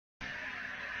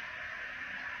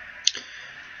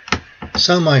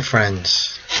So my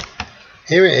friends,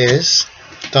 here it is,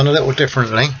 done a little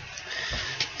differently.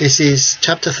 This is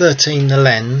chapter 13, The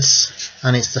Lens,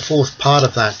 and it's the fourth part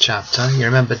of that chapter. You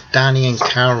remember Danny and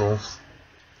Carol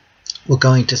were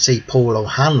going to see Paul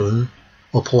Hanlon,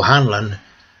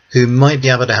 who might be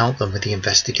able to help them with the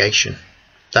investigation.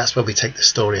 That's where we take the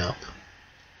story up.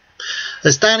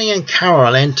 As Danny and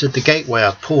Carol entered the gateway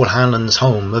of Paul Hanlon's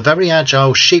home, a very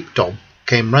agile sheepdog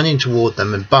came running toward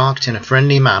them and barked in a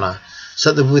friendly manner,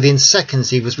 so that within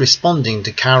seconds he was responding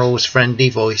to Carol's friendly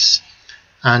voice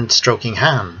and stroking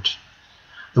hand.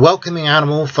 The welcoming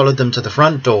animal followed them to the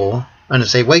front door, and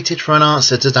as they waited for an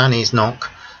answer to Danny's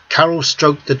knock, Carol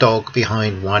stroked the dog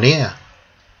behind one ear.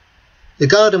 The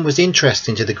garden was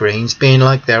interesting to the Greens, being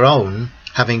like their own,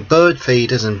 having bird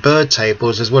feeders and bird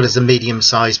tables as well as a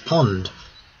medium-sized pond.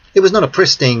 It was not a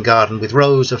pristine garden with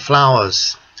rows of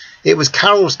flowers. It was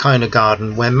Carol's kind of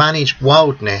garden, where managed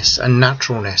wildness and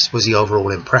naturalness was the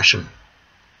overall impression.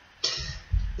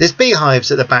 "There's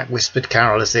beehives at the back," whispered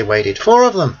Carol as they waited. "4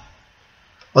 of them."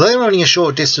 Although they were only a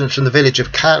short distance from the village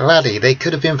of Laddie, they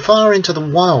could have been far into the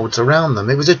wilds around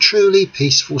them. It was a truly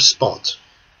peaceful spot.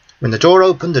 When the door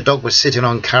opened, the dog was sitting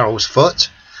on Carol's foot.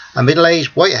 A middle-aged,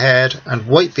 white-haired and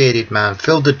white-bearded man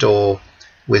filled the door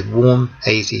with warm,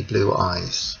 hazy blue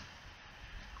eyes.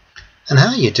 "And how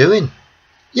are you doing?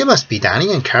 You must be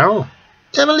Danny and Carol.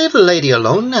 Never leave a lady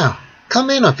alone now. Come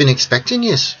in, I've been expecting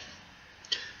yous."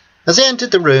 As they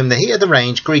entered the room, the heat of the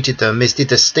range greeted them, as did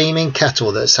the steaming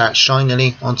kettle that sat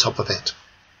shinily on top of it.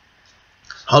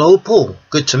 "Hello, Paul.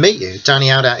 Good to meet you." Danny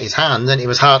held out his hand, and it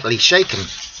was heartily shaken.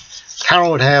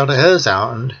 Carol held hers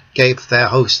out and gave their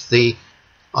host the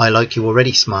 "I like you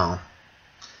already" smile.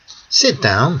 "Sit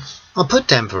down. I'll put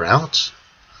Denver out."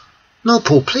 "No,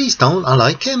 Paul, please don't. I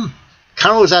like him."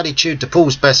 Carol's attitude to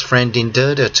Paul's best friend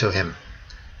endeared her to him.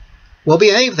 "Well,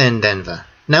 behave then, Denver.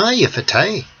 Now are you for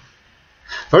tea?"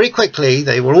 Very quickly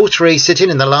they were all three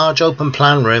sitting in the large open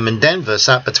plan room, and Denver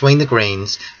sat between the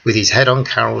Greens with his head on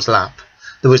Carol's lap.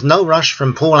 There was no rush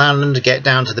from Paul Hanlon to get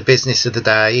down to the business of the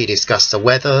day. He discussed the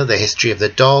weather, the history of the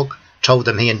dog, told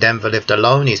them he and Denver lived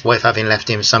alone, his wife having left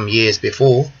him some years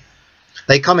before.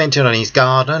 They commented on his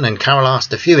garden, and Carol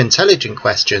asked a few intelligent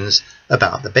questions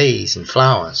about the bees and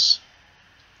flowers.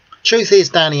 "Truth is,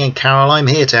 Danny and Carol, I'm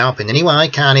here to help in any way I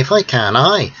can, if I can,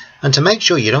 aye, and to make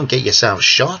sure you don't get yourselves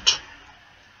shot."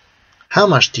 "How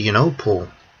much do you know, Paul?"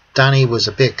 Danny was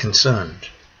a bit concerned.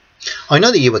 "I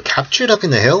know that you were captured up in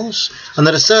the hills, and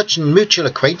that a certain mutual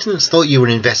acquaintance thought you were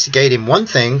investigating one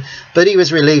thing, but he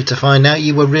was relieved to find out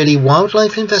you were really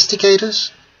wildlife investigators.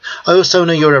 I also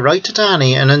know you're a writer,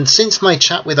 Danny, and since my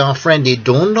chat with our friend it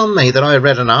dawned on me that I had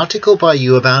read an article by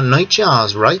you about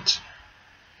nightjars, right?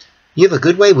 You have a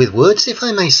good way with words, if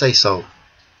I may say so."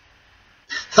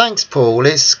 "Thanks, Paul.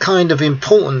 It's kind of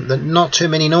important that not too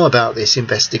many know about this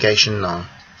investigation now."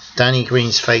 Danny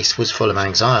Green's face was full of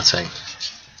anxiety.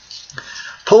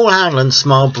 Paul Hanlon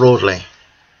smiled broadly.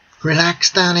 "Relax,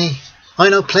 Danny. I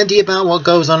know plenty about what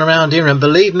goes on around here, and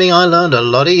believe me, I learned a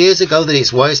lot of years ago that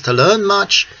it's wise to learn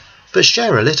much, but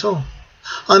share a little.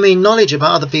 I mean knowledge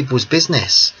about other people's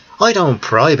business. I don't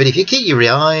pry, but if you keep your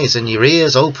eyes and your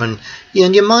ears open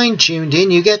and your mind tuned in,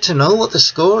 you get to know what the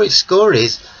score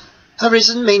is. That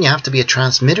doesn't mean you have to be a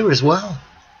transmitter as well.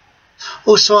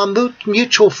 Also, our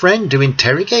mutual friend who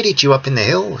interrogated you up in the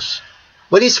hills.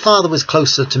 Well, his father was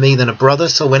closer to me than a brother,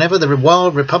 so whenever the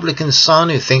wild Republican son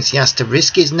who thinks he has to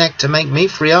risk his neck to make me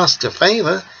free asks a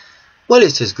favour, well,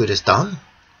 it's as good as done.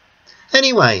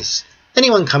 Anyways,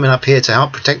 anyone coming up here to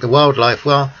help protect the wildlife,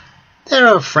 well,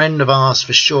 they're a friend of ours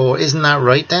for sure. Isn't that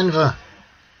right, Denver?"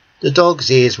 The dog's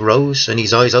ears rose and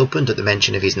his eyes opened at the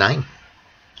mention of his name.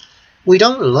 "We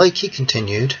don't like," he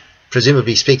continued,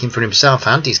 presumably speaking for himself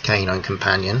and his canine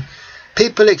companion,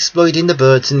 "people exploiting the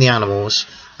birds and the animals,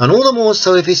 and all the more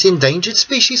so if it's endangered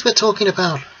species we're talking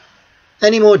about.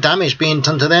 Any more damage being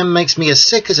done to them makes me as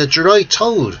sick as a dry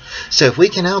toad, so if we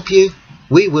can help you,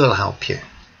 we will help you."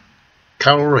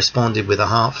 Carol responded with a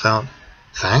heartfelt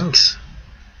 "Thanks."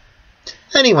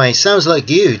 "Anyway, sounds like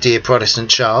you, dear Protestant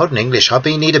child and English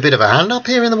hubby, need a bit of a hand up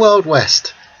here in the Wild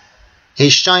West."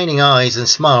 His shining eyes and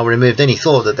smile removed any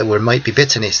thought that there might be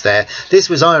bitterness there. This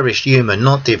was Irish humour,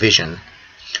 not division.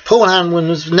 Paul Hanlon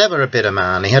was never a bitter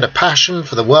man. He had a passion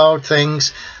for the wild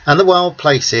things and the wild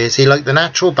places. He liked the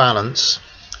natural balance,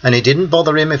 and it didn't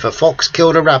bother him if a fox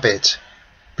killed a rabbit.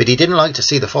 But he didn't like to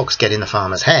see the fox get in the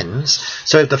farmer's hens,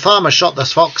 so if the farmer shot the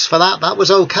fox for that, that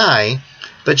was okay.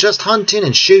 But just hunting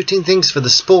and shooting things for the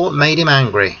sport made him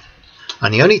angry.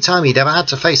 And the only time he'd ever had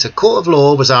to face a court of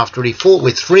law was after he fought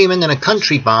with 3 men in a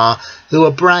country bar who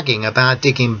were bragging about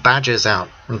digging badgers out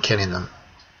and killing them.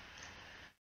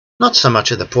 Not so much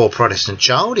of the poor Protestant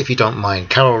child, if you don't mind,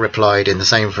 Carol replied in the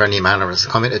same friendly manner as the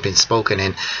comment had been spoken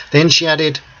in. Then she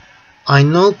added, I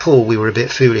know, Paul, we were a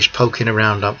bit foolish poking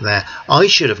around up there. I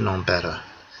should have known better.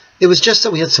 It was just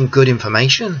that we had some good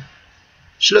information.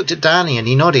 She looked at Danny and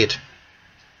he nodded.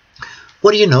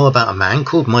 What do you know about a man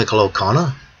called Michael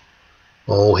O'Connor?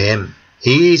 Oh, him.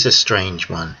 He's a strange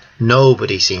one.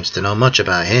 Nobody seems to know much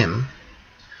about him.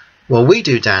 Well, we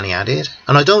do, Danny added,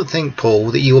 and I don't think,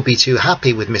 Paul, that you will be too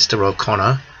happy with Mr.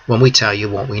 O'Connor when we tell you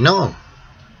what we know.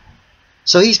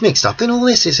 So he's mixed up in all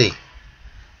this, is he?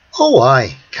 Oh,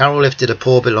 aye. Carol lifted a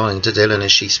paw belonging to Dylan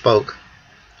as she spoke.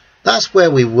 That's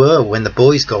where we were when the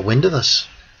boys got wind of us.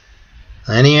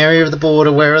 Any area of the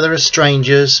border where there are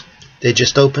strangers, they're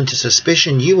just open to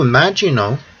suspicion. You were mad, you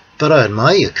know, but I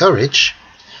admire your courage.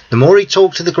 The more he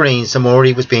talked to the Greens, the more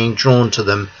he was being drawn to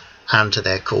them and to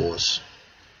their cause.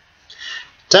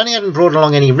 Danny hadn't brought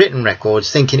along any written records,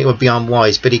 thinking it would be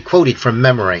unwise, but he quoted from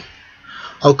memory.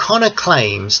 O'Connor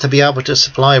claims to be able to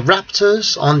supply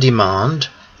raptors on demand,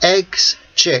 eggs,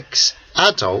 chicks,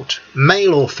 adult,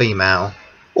 male or female,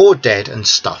 or dead and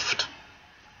stuffed.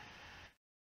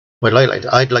 Well,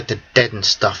 I'd like to dead and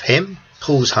stuff him.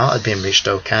 Paul's heart had been reached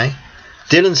okay.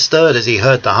 Dylan stirred as he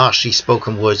heard the harshly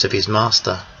spoken words of his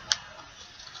master.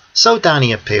 So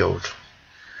Danny appealed.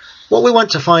 What we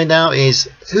want to find out is,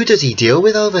 who does he deal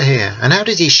with over here, and how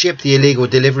does he ship the illegal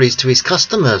deliveries to his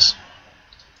customers?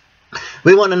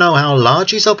 We want to know how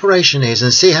large his operation is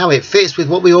and see how it fits with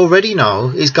what we already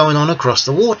know is going on across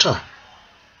the water.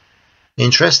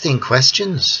 Interesting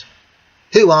questions.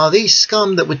 Who are these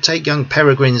scum that would take young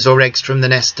peregrines or eggs from the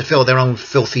nest to fill their own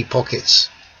filthy pockets?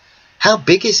 How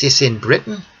big is this in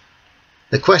Britain?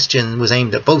 The question was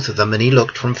aimed at both of them, and he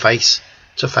looked from face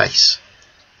to face.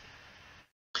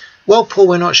 Well, Paul,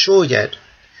 we're not sure yet.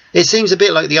 It seems a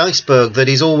bit like the iceberg that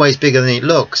is always bigger than it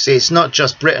looks. It's not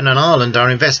just Britain and Ireland. Our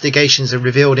investigations have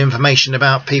revealed information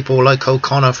about people like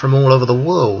O'Connor from all over the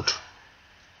world.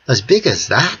 As big as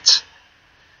that?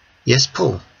 Yes,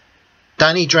 Paul.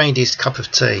 Danny drained his cup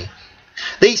of tea.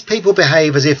 These people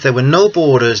behave as if there were no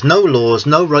borders, no laws,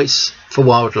 no rights for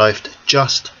wildlife,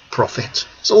 just profit.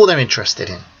 It's all they're interested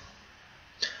in.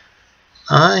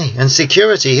 Aye, and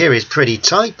security here is pretty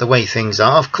tight the way things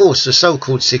are. Of course, the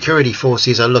so-called security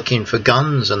forces are looking for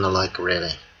guns and the like,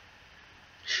 really.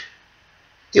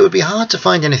 It would be hard to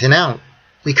find anything out.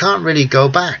 We can't really go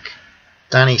back.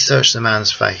 Danny searched the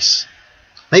man's face.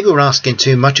 Maybe we're asking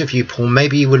too much of you, Paul.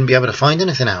 Maybe you wouldn't be able to find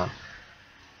anything out.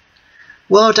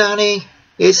 Well, Danny,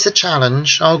 it's a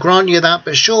challenge. I'll grant you that,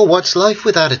 but sure, what's life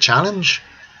without a challenge?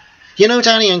 You know,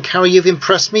 Danny and Carol, you've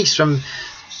impressed me from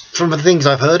the things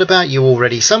I've heard about you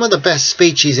already. Some of the best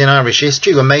speeches in Irish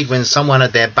history were made when someone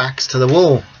had their backs to the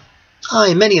wall.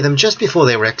 Aye, many of them just before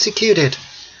they were executed.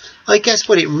 I guess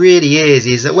what it really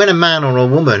is that when a man or a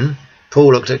woman,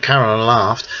 Paul looked at Carol and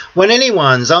laughed, when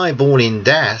anyone's eyeballing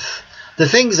death, the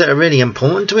things that are really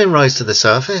important to him rise to the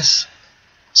surface.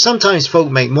 Sometimes folk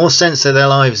make more sense of their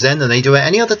lives then than they do at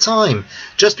any other time,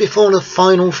 just before the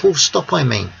final full stop, I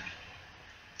mean.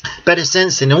 Better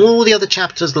sense than all the other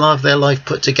chapters of their life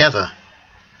put together.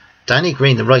 Danny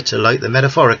Green, the writer, liked the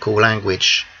metaphorical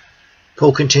language.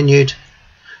 Paul continued,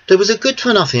 There was a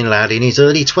good-for-nothing lad in his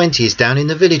early 20s down in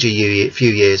the village a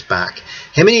few years back.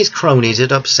 Him and his cronies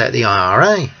had upset the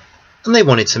IRA, and they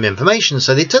wanted some information,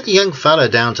 so they took the young fellow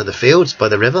down to the fields by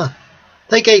the river.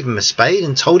 They gave him a spade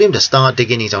and told him to start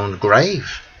digging his own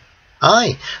grave.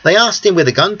 Aye, they asked him with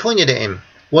a gun pointed at him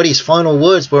what his final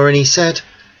words were, and he said,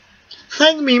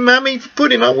 Thank me, Mammy, for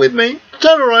putting up with me.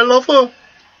 Tell her I love her.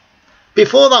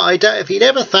 Before that, I doubt if he'd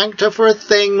ever thanked her for a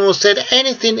thing or said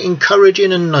anything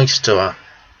encouraging and nice to her.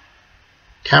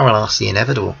 Carol asked the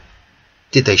inevitable.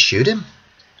 Did they shoot him?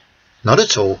 Not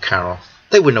at all, Carol.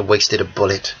 They wouldn't have wasted a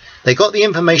bullet. They got the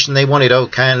information they wanted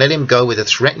okay and let him go with a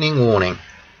threatening warning.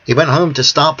 He went home to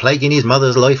start plaguing his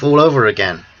mother's life all over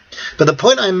again. But the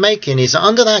point I'm making is that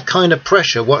under that kind of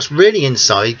pressure, what's really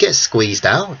inside gets squeezed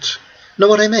out. Know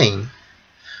what I mean?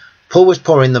 Paul was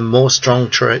pouring them more strong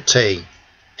tea.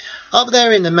 Up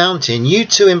there in the mountain, you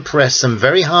two impressed some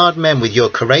very hard men with your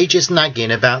courageous nagging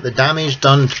about the damage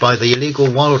done by the illegal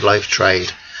wildlife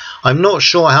trade. I'm not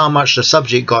sure how much the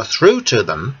subject got through to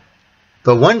them,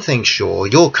 but one thing's sure,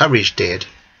 your courage did.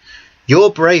 You're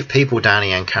brave people,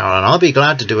 Danny and Carol, and I'll be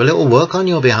glad to do a little work on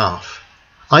your behalf.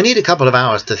 I need a couple of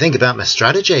hours to think about my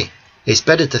strategy. It's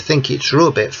better to think it through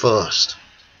a bit first.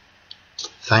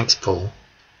 Thanks, Paul.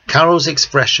 Carol's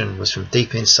expression was from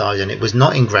deep inside, and it was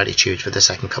not ingratitude for the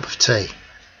second cup of tea.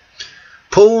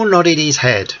 Paul nodded his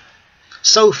head.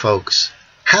 So, folks,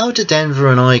 how did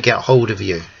Denver and I get hold of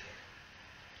you?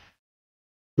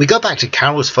 We go back to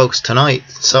Carol's folks tonight,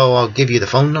 so I'll give you the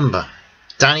phone number.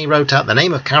 Danny wrote out the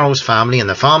name of Carol's family and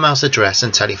the farmhouse address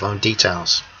and telephone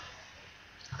details.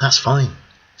 That's fine.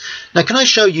 Now can I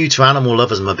show you to animal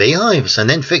lovers my beehives and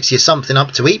then fix you something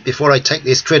up to eat before I take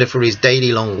this critter for his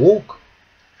daily long walk?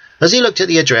 As he looked at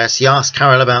the address, he asked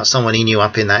Carol about someone he knew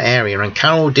up in that area, and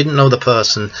Carol didn't know the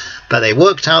person, but they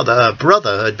worked out that her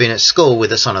brother had been at school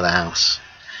with the son of the house.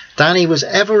 Danny was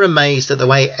ever amazed at the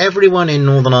way everyone in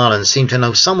Northern Ireland seemed to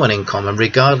know someone in common,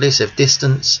 regardless of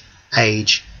distance,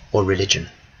 age or religion.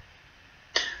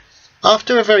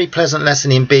 After a very pleasant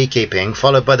lesson in beekeeping,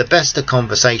 followed by the best of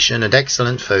conversation and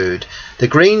excellent food, the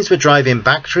Greens were driving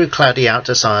back through Claddy out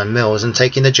to Sion Mills and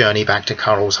taking the journey back to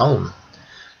Carol's home.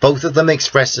 Both of them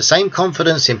expressed the same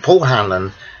confidence in Paul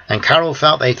Hanlon, and Carol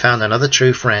felt they'd found another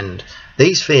true friend.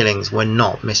 These feelings were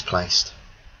not misplaced.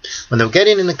 When they were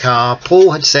getting in the car,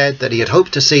 Paul had said that he had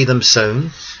hoped to see them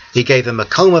soon. He gave them a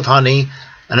comb of honey,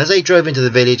 and as they drove into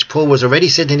the village, Paul was already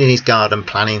sitting in his garden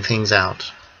planning things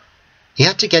out. He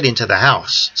had to get into the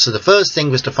house, so the first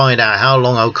thing was to find out how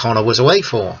long O'Connor was away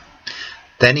for.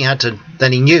 Then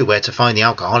he knew where to find the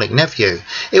alcoholic nephew.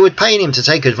 It would pain him to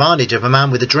take advantage of a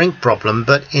man with a drink problem,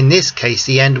 but in this case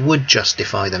the end would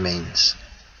justify the means.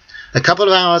 A couple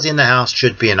of hours in the house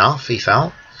should be enough, he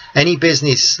felt. Any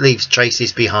business leaves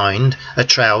traces behind, a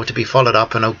trail to be followed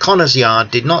up, and O'Connor's yard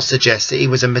did not suggest that he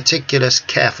was a meticulous,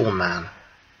 careful man.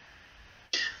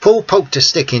 Paul poked a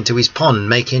stick into his pond,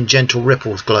 making gentle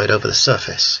ripples glide over the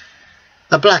surface.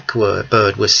 A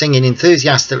blackbird was singing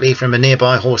enthusiastically from a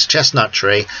nearby horse chestnut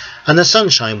tree, and the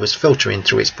sunshine was filtering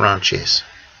through its branches.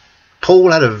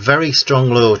 Paul had a very strong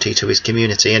loyalty to his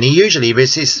community, and he usually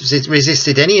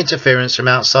resisted any interference from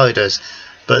outsiders,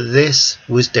 but this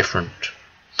was different.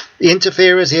 The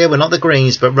interferers here were not the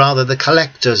Greens, but rather the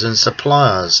collectors and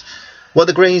suppliers. What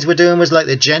the Greens were doing was like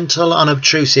the gentle,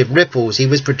 unobtrusive ripples he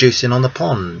was producing on the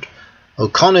pond.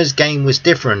 O'Connor's game was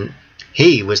different.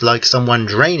 He was like someone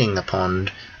draining the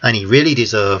pond, and he really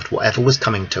deserved whatever was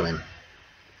coming to him.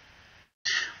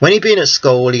 When he'd been at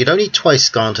school, he had only once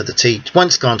gone to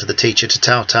the teacher to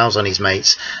tell tales on his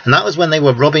mates, and that was when they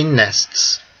were robbing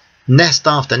nests. Nest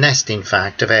after nest, in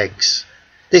fact, of eggs.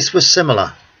 This was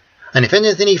similar, and if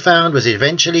anything he found was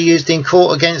eventually used in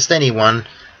court against anyone,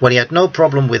 well, he had no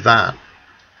problem with that.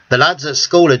 The lads at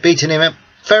school had beaten him up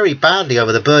very badly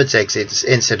over the bird's eggs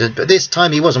incident, but this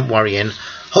time he wasn't worrying.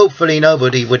 Hopefully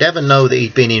nobody would ever know that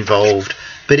he'd been involved,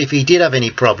 but if he did have any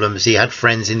problems, he had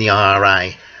friends in the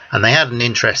IRA, and they had an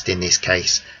interest in this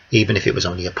case, even if it was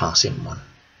only a passing one.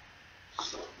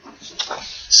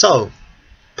 So,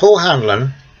 Paul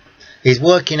Hanlon is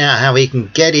working out how he can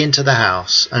get into the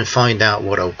house and find out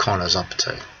what O'Connor's up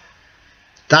to.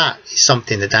 That is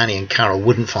something that Danny and Carol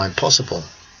wouldn't find possible.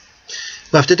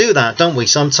 We have to do that, don't we?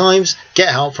 Sometimes get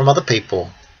help from other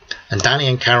people. And Danny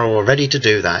and Carol are ready to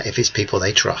do that if it's people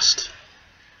they trust.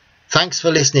 Thanks for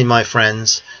listening, my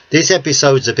friends. This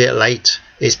episode's a bit late.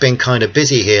 It's been kind of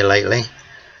busy here lately.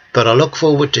 But I look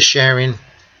forward to sharing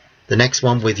the next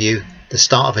one with you, the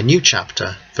start of a new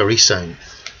chapter, very soon.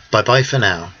 Bye bye for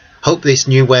now. Hope this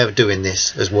new way of doing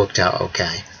this has worked out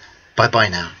okay. Bye bye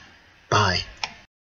now. Bye.